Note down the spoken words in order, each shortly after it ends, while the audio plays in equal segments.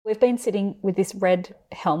We've been sitting with this red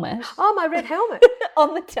helmet. Oh, my red helmet.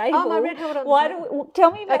 On the table. Oh, my red helmet on the table.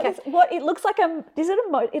 Tell me about this. What it looks like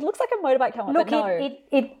it looks like a motorbike helmet. Look, but no.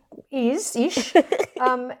 it is-ish.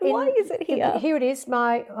 Why is it here? Here it is.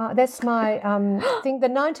 That's my thing. The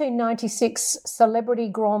 1996 Celebrity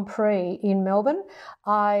Grand Prix in Melbourne.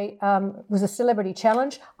 I was a celebrity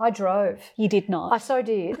challenge. I drove. You did not. I so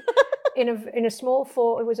did. In a small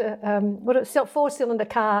four-cylinder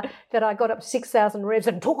car that I got up 6,000 revs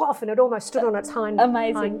and took off, and it almost stood on its hind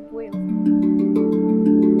wheel.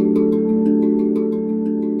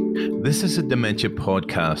 This is a Dementia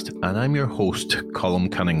podcast, and I'm your host,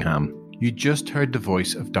 Colm Cunningham. You just heard the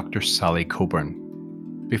voice of Dr. Sally Coburn.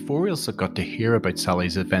 Before we also got to hear about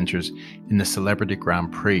Sally's adventures in the Celebrity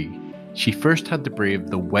Grand Prix, she first had to brave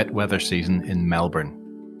the wet weather season in Melbourne.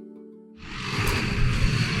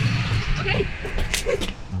 Okay.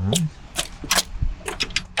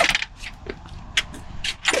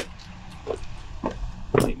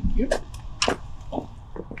 Thank you.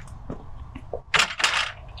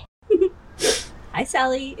 Hi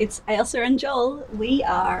Sally, it's Ailsa and Joel. We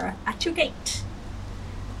are at your gate.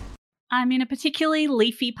 I'm in a particularly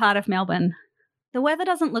leafy part of Melbourne. The weather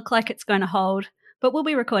doesn't look like it's going to hold, but we'll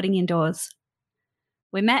be recording indoors.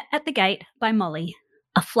 We're met at the gate by Molly,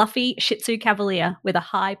 a fluffy Shih Tzu Cavalier with a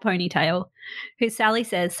high ponytail, who Sally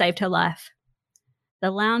says saved her life.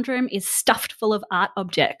 The lounge room is stuffed full of art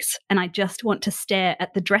objects, and I just want to stare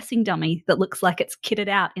at the dressing dummy that looks like it's kitted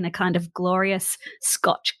out in a kind of glorious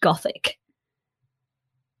Scotch Gothic.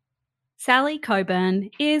 Sally Coburn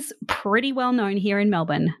is pretty well known here in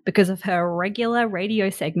Melbourne because of her regular radio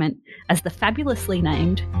segment as the fabulously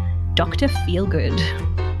named Dr. Feelgood.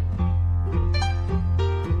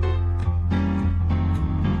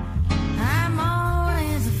 I'm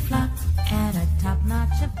always a flop at a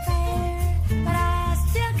top-notch affair, but I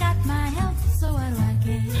still got my health, so what do I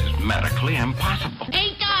care? It's medically impossible.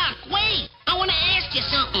 Hey, Doc, wait! I want to ask you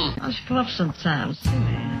something. I was fluff sometimes,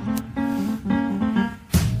 silly.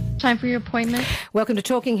 Time for your appointment. Welcome to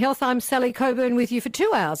Talking Health. I'm Sally Coburn with you for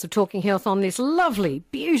 2 hours of Talking Health on this lovely,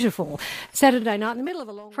 beautiful Saturday night in the middle of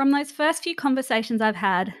a long... From those first few conversations I've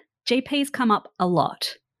had, GPs come up a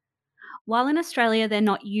lot. While in Australia they're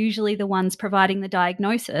not usually the ones providing the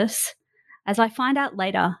diagnosis, as I find out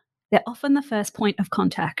later, they're often the first point of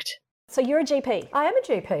contact. So you're a GP? I am a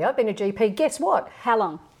GP. I've been a GP. Guess what? How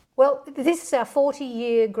long? Well, this is our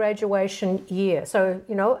 40-year graduation year. So,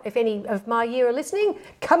 you know, if any of my year are listening,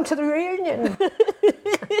 come to the reunion.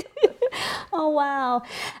 Oh, wow.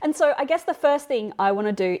 And so I guess the first thing I want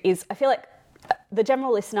to do is I feel like the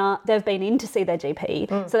general listener, they've been in to see their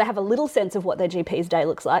GP, so they have a little sense of what their GP's day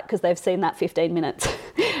looks like because they've seen that 15 minutes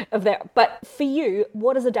of their... But for you,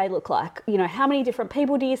 what does a day look like? You know, how many different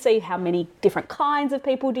people do you see? How many different kinds of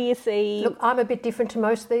people do you see? Look, I'm a bit different to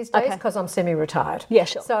most these days because I'm semi-retired. Yeah,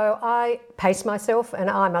 sure. So I pace myself, and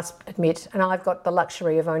I must admit, and I've got the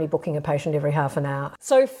luxury of only booking a patient every half an hour.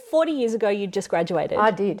 So 40 years ago, you just graduated.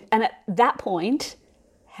 I did. And at that point,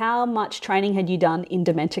 how much training had you done in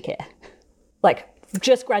dementia care? Like,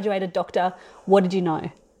 just graduated doctor, what did you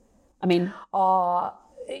know? I mean... not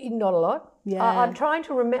a lot. Yeah. I'm trying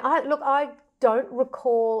to remember... I don't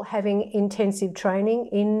recall having intensive training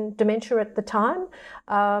in dementia at the time.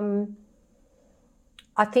 I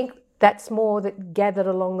think that's more that gathered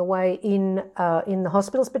along the way in the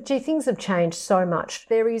hospitals. But, gee, things have changed so much.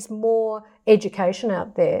 There is more education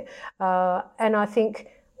out there. And I think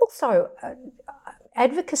also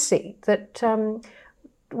advocacy that...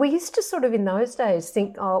 we used to sort of in those days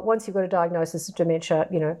think, oh, once you've got a diagnosis of dementia,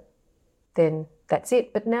 you know, then that's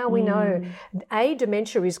it. But now we know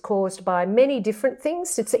dementia is caused by many different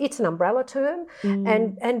things. It's an umbrella term,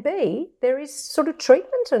 and B, there is sort of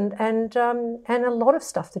treatment and a lot of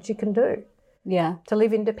stuff that you can do. Yeah. To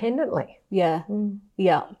live independently. Yeah.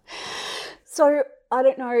 Yeah. So I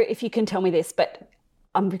don't know if you can tell me this, but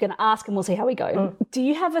I'm going to ask and we'll see how we go. Do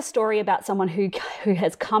you have a story about someone who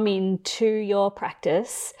has come into your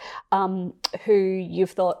practice who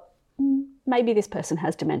you've thought, maybe this person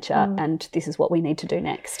has dementia and this is what we need to do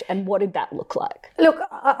next? And what did that look like? Look,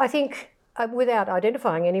 I think without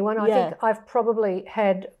identifying anyone, I think I've probably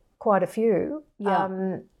had quite a few.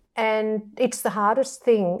 Yeah. And it's the hardest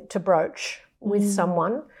thing to broach with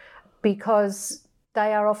someone because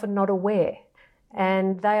they are often not aware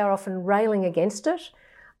and they are often railing against it.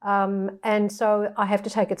 And so I have to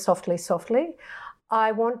take it softly.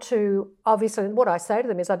 I want to, obviously, what I say to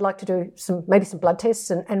them is I'd like to do maybe some blood tests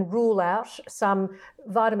and rule out some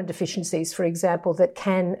vitamin deficiencies, for example,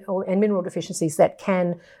 and mineral deficiencies that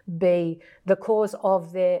can be the cause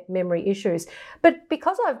of their memory issues. But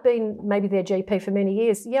because I've been maybe their GP for many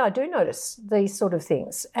years, I do notice these sort of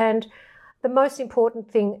things. And the most important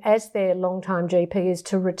thing as their long-time GP is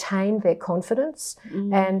to retain their confidence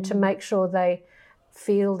and to make sure they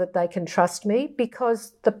feel that they can trust me,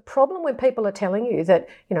 because the problem when people are telling you that,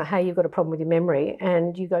 hey, you've got a problem with your memory,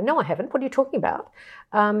 and you go, no, I haven't, what are you talking about,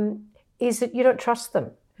 is that you don't trust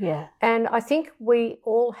them. Yeah. And I think we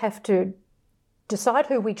all have to decide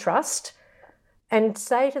who we trust and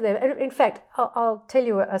say to them, and in fact, I'll tell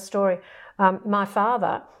you a story. My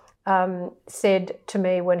father said to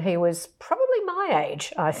me when he was probably my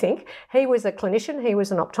age, I think, he was a clinician, he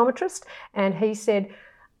was an optometrist, and he said,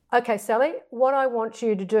 okay, Sally, what I want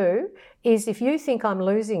you to do is if you think I'm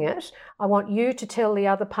losing it, I want you to tell the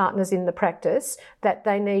other partners in the practice that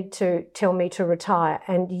they need to tell me to retire,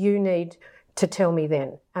 and you need to tell me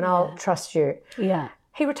then, and I'll trust you. Yeah.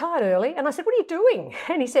 He retired early, and I said, what are you doing?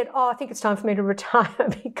 And he said, I think it's time for me to retire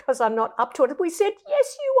because I'm not up to it. We said,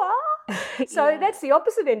 yes, you are. So that's the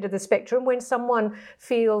opposite end of the spectrum, when someone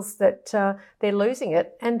feels that they're losing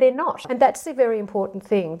it and they're not. And that's the very important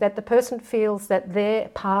thing, that the person feels that they're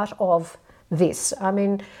part of this. I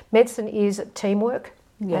mean, medicine is teamwork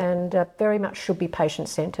and very much should be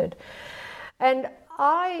patient-centred. And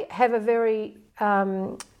I have a very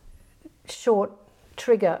short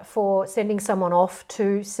trigger for sending someone off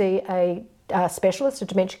to see a specialist, a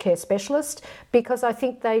dementia care specialist, because I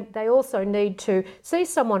think they also need to see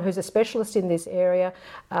someone who's a specialist in this area.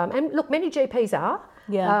 And look, many GPs are,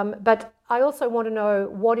 but I also want to know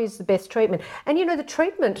what is the best treatment. And the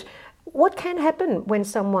treatment, what can happen when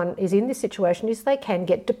someone is in this situation is they can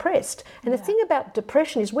get depressed. And the thing about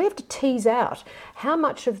depression is we have to tease out how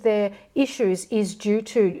much of their issues is due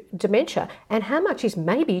to dementia and how much is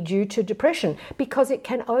maybe due to depression, because it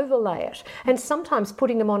can overlay it. And sometimes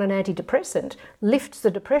putting them on an antidepressant lifts the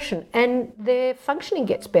depression and their functioning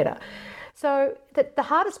gets better. So the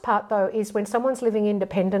hardest part, though, is when someone's living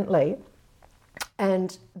independently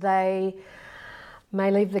and they may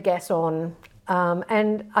leave the gas on.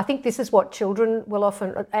 And I think this is what adult children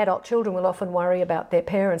will often worry about their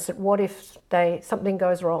parents, that what if something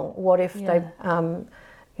goes wrong? What if they,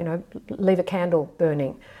 leave a candle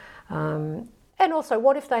burning? And also,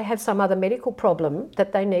 what if they have some other medical problem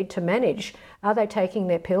that they need to manage? Are they taking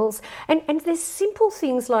their pills? And there's simple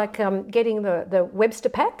things like getting the Webster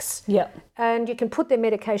packs. Yeah. And you can put their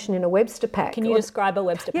medication in a Webster pack. Can you describe a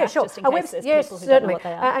Webster pack? Yeah, sure. Just in case there's people who certainly. don't know what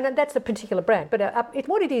they are. And that's a particular brand. But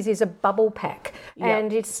what it is a bubble pack.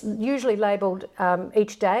 And it's usually labelled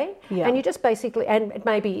each day. Yeah. And you just basically, and it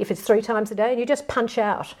may be if it's 3 times a day, and you just punch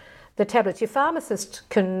out the tablets. Your pharmacist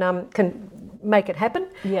can make it happen,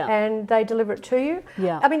 and they deliver it to you.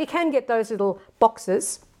 Yeah. I mean, you can get those little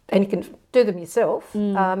boxes, and you can do them yourself,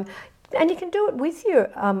 and you can do it with your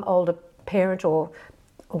older parent or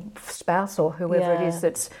spouse or whoever it is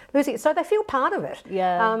that's losing it. So they feel part of it.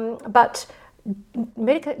 Yeah. But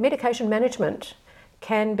medication management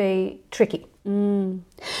can be tricky.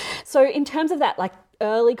 So in terms of that, like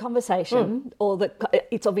early conversation,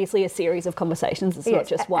 it's obviously a series of conversations. It's not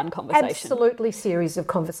just one conversation. Absolutely, series of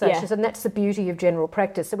conversations, and that's the beauty of general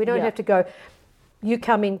practice. So we don't have to go. You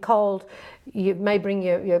come in cold. You may bring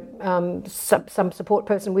your some support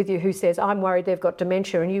person with you who says, "I'm worried they've got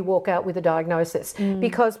dementia," and you walk out with a diagnosis,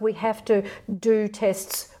 because we have to do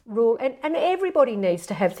tests, and everybody needs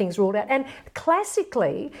to have things ruled out. And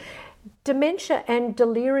classically, dementia and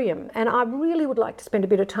delirium, and I really would like to spend a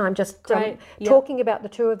bit of time just talking about the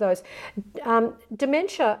two of those.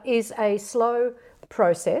 Dementia is a slow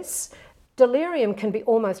process. Delirium can be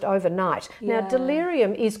almost overnight. Now,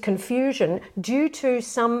 delirium is confusion due to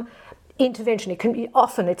some intervention.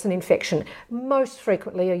 Often it's an infection, most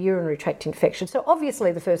frequently a urinary tract infection. So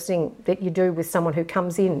obviously the first thing that you do with someone who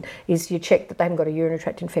comes in is you check that they haven't got a urinary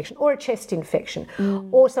tract infection or a chest infection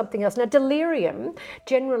or something else. Now, delirium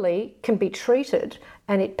generally can be treated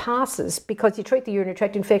and it passes because you treat the urinary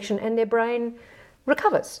tract infection and their brain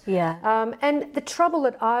recovers. And the trouble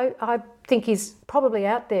that I think is probably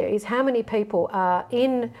out there is how many people are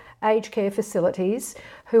in aged care facilities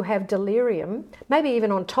who have delirium, maybe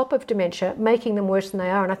even on top of dementia, making them worse than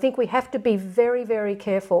they are. And I think we have to be very, very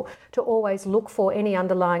careful to always look for any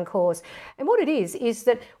underlying cause. And what it is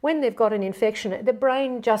that when they've got an infection, the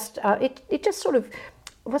brain just, it just sort of,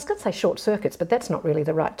 I was going to say short circuits, but that's not really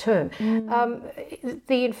the right term.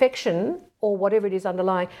 The infection or whatever it is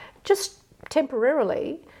underlying just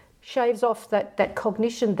temporarily shaves off that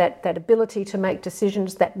cognition, that ability to make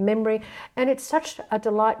decisions, that memory. And it's such a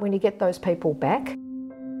delight when you get those people back.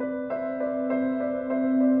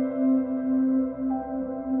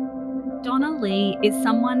 Donna Lee is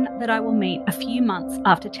someone that I will meet a few months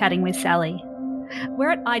after chatting with Sally.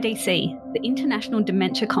 We're at IDC, the International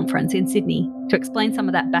Dementia Conference in Sydney, to explain some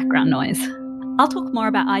of that background noise. I'll talk more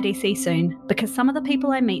about IDC soon because some of the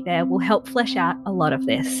people I meet there will help flesh out a lot of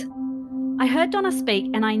this. I heard Donna speak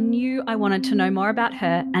and I knew I wanted to know more about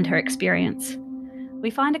her and her experience. We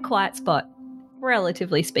find a quiet spot,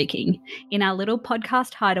 relatively speaking, in our little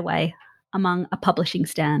podcast hideaway among a publishing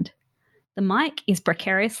stand. The mic is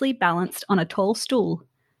precariously balanced on a tall stool,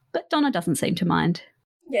 but Donna doesn't seem to mind.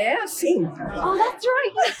 Yeah, I sing. Oh, that's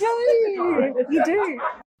right, you do. You do.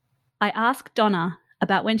 I asked Donna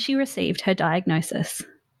about when she received her diagnosis.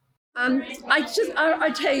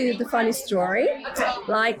 I tell you the funny story,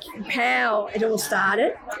 like how it all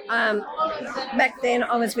started. Back then,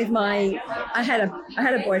 I was with I had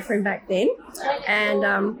a boyfriend back then,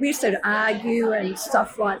 and we used to argue and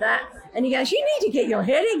stuff like that. And he goes, "You need to get your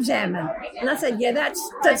head examined." And I said, "Yeah,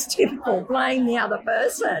 that's typical. Blame the other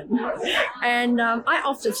person." And I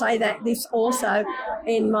often say this also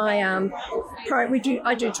in my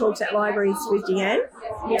I do talks at libraries with Deanne,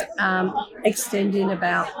 extending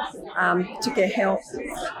about to get help.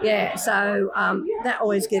 Yeah, so that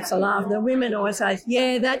always gets a laugh. The women always say,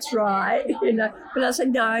 "Yeah, that's right," But I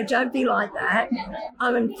said, "No, don't be like that.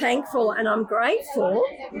 I'm thankful and I'm grateful,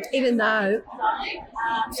 even though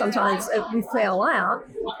sometimes we fell out.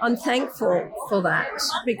 I'm thankful for that,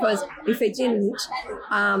 because if it didn't,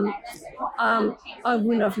 I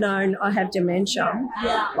wouldn't have known I have dementia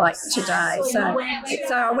like today. So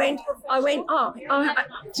I went.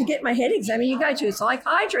 To get my head examined, you go to a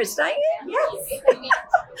psychiatrist, don't you? Yes. Well,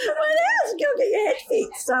 else go get your head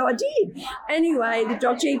fixed. So I did. Anyway, the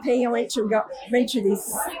GP I went to the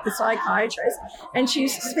psychiatrist, and she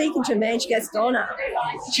was speaking to me, and she goes, "Donna,"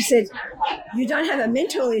 she said, "you don't have a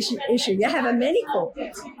mental issue, you have a medical."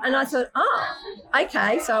 And I thought, oh,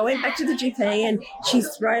 okay. So I went back to the GP, and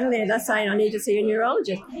she's wrote a letter saying I need to see a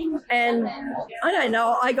neurologist. And I don't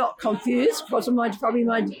know, I got confused because of I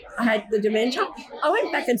had the dementia. I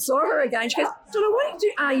went back and saw her again. She goes, "Donna, what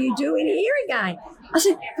are you doing here again?" I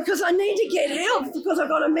said, "Because I need to get help because I've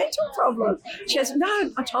got a mental problem." She goes, "No,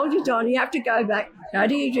 I told you, Don, you have to go back, go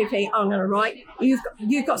to your GP. I'm going to write,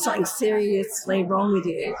 you've got something seriously wrong with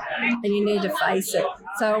you and you need to face it."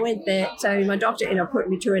 So I went there. So my doctor ended up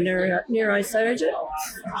putting me to a neurosurgeon,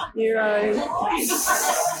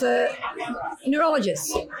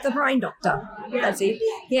 neurologist, the brain doctor. That's it.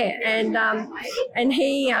 Yeah, and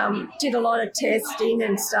he did a lot of testing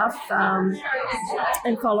and stuff,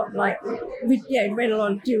 and followed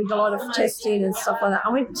did a lot of testing and stuff like that. I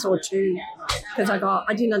went and saw two because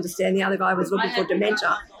I didn't understand. The other guy was looking for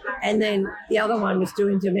dementia, and then the other one was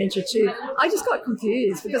doing dementia too. I just got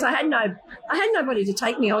confused because I had nobody to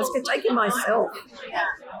take me. I was taking myself.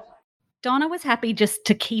 Donna was happy just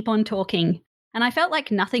to keep on talking, and I felt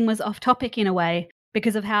like nothing was off topic in a way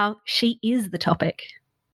because of how she is the topic.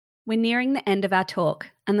 We're nearing the end of our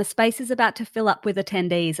talk, and the space is about to fill up with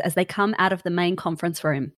attendees as they come out of the main conference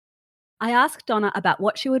room. I asked Donna about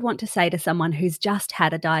what she would want to say to someone who's just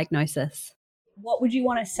had a diagnosis. What would you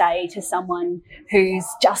want to say to someone who's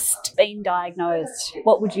just been diagnosed?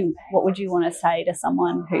 What would you want to say to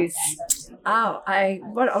someone who's...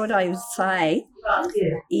 What would I say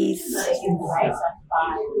is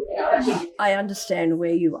I understand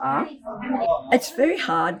where you are. It's very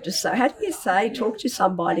hard to say. How do you talk to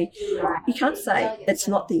somebody? You can't say it's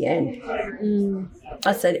not the end.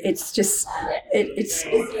 I said it's just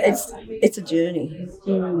it's a journey,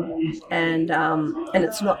 and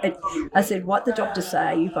it's not. I said what the doctors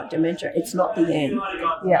say. You've got dementia. It's not the end.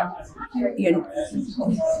 Yeah.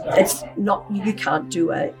 It's not. You can't do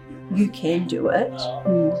it. You can do it,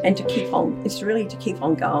 and to keep on. It's really to keep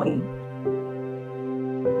on going.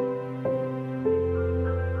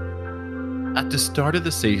 At the start of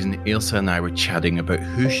the season, Ailsa and I were chatting about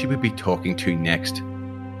who she would be talking to next.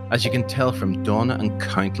 As you can tell from Donna and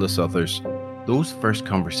countless others, those first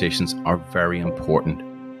conversations are very important.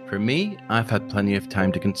 For me, I've had plenty of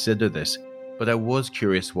time to consider this, but I was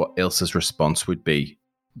curious what Ailsa's response would be.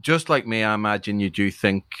 Just like me, I imagine you do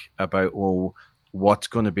think about, what's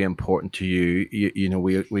going to be important to you.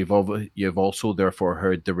 You've also therefore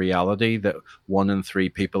heard the reality that 1 in 3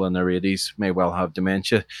 people in their 80s may well have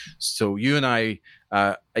dementia. So you and I,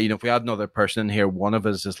 if we had another person in here, one of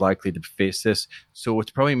us is likely to face this. So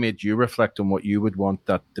it's probably made you reflect on what you would want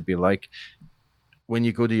that to be like. When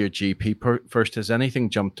you go to your GP first, has anything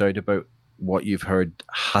jumped out about what you've heard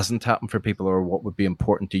hasn't happened for people, or what would be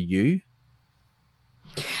important to you?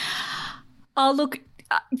 Oh, look,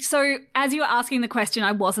 so as you were asking the question,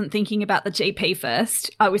 I wasn't thinking about the GP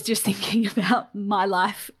first. I was just thinking about my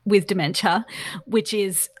life with dementia, which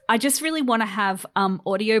is I just really want to have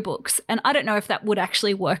audiobooks. And I don't know if that would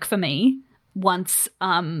actually work for me once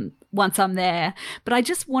I'm there. But I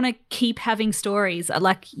just want to keep having stories.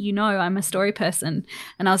 Like, I'm a story person.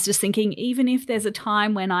 And I was just thinking, even if there's a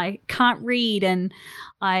time when I can't read and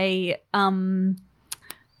I'm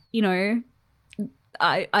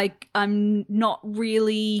not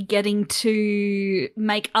really getting to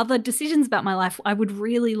make other decisions about my life, I would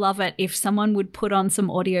really love it if someone would put on some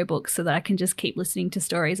audiobooks so that I can just keep listening to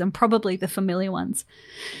stories, and probably the familiar ones.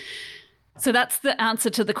 So that's the answer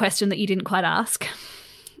to the question that you didn't quite ask.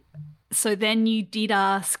 So then you did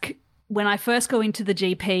ask, when I first go into the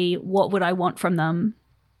GP, what would I want from them?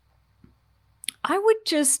 I would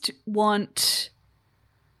just want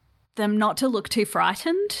them not to look too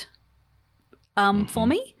frightened. For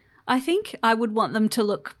me, I think I would want them to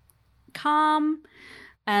look calm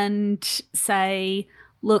and say,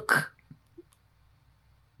 look,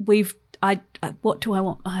 what do I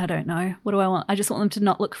want? I don't know. What do I want? I just want them to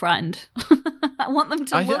not look frightened. I want them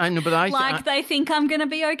to look like they think I'm going to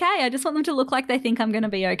be okay. I just want them to look like they think I'm going to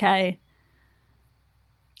be okay.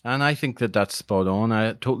 And I think that that's spot on.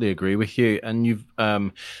 I totally agree with you. And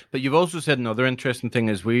but you've also said another interesting thing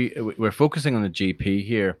is we're focusing on the GP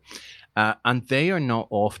here. And they're not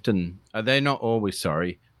always,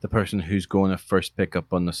 the person who's going to first pick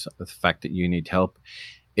up on the fact that you need help.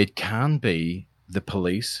 It can be the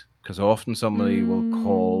police, because often somebody will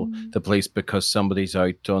call the police because somebody's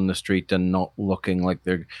out on the street and not looking like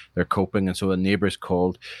they're coping, and so a neighbour's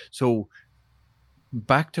called. So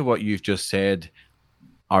back to what you've just said,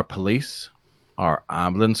 our police, our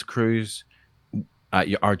ambulance crews,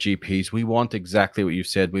 our GPs, we want exactly what you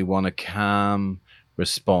said. We want a calm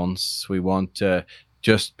response. We want to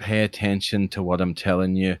just pay attention to what I'm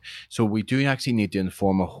telling you. So we do actually need to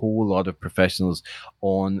inform a whole lot of professionals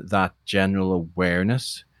on that general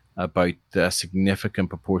awareness about the significant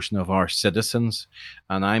proportion of our citizens.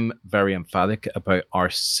 And I'm very emphatic about our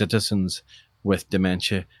citizens with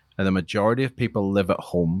dementia. And the majority of people live at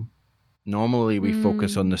home. Normally we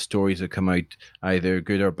focus on the stories that come out either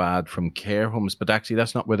good or bad from care homes, but actually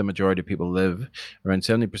that's not where the majority of people live. Around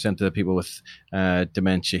 70% of the people with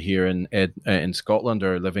dementia here in Scotland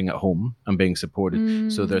are living at home and being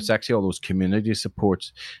supported. So there's actually all those community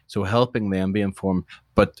supports. So helping them be informed,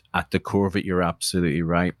 but at the core of it, you're absolutely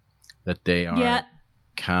right, that they are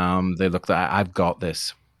calm. They look like, I've got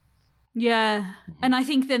this. Yeah. And I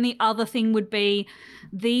think then the other thing would be,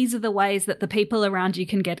 these are the ways that the people around you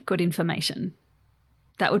can get good information.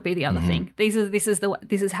 That would be the other thing. This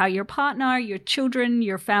is how your partner, your children,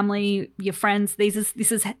 your family, your friends, this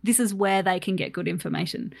is where they can get good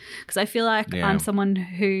information. Because I feel like I'm someone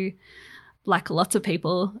who, like lots of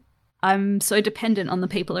people, I'm so dependent on the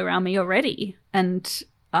people around me already, and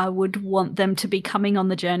I would want them to be coming on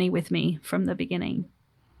the journey with me from the beginning.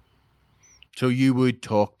 So you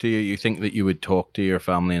think that you would talk to your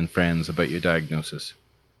family and friends about your diagnosis?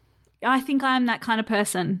 I think I'm that kind of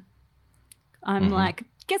person. I'm like,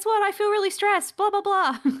 guess what? I feel really stressed, blah, blah,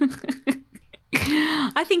 blah.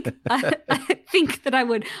 I think that I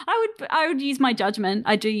would use my judgment.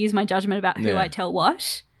 I do use my judgment about who I tell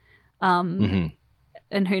what. And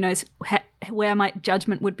who knows where my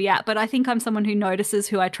judgment would be at. But I think I'm someone who notices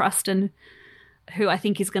who I trust and who I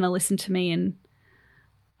think is going to listen to me, and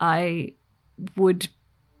I would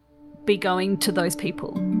be going to those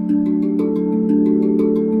people.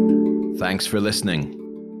 Thanks for listening.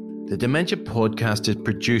 The Dementia Podcast is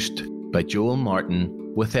produced by Joel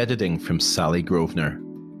Martin with editing from Sally Grosvenor.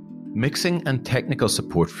 Mixing and technical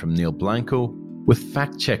support from Neil Blanco, with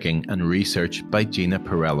fact-checking and research by Gina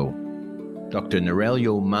Perello. Dr.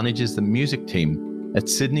 Norello manages the music team at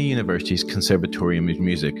Sydney University's Conservatorium of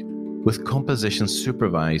Music, with composition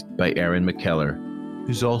supervised by Erin McKellar,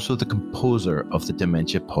 who's also the composer of the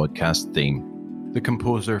Dementia Podcast theme. The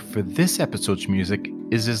composer for this episode's music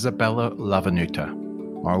is Isabella Lavanuta.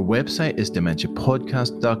 Our website is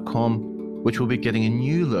dementiapodcast.com, which will be getting a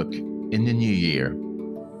new look in the new year.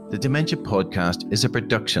 The Dementia Podcast is a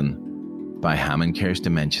production by Hammond Cares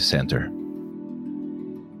Dementia Centre.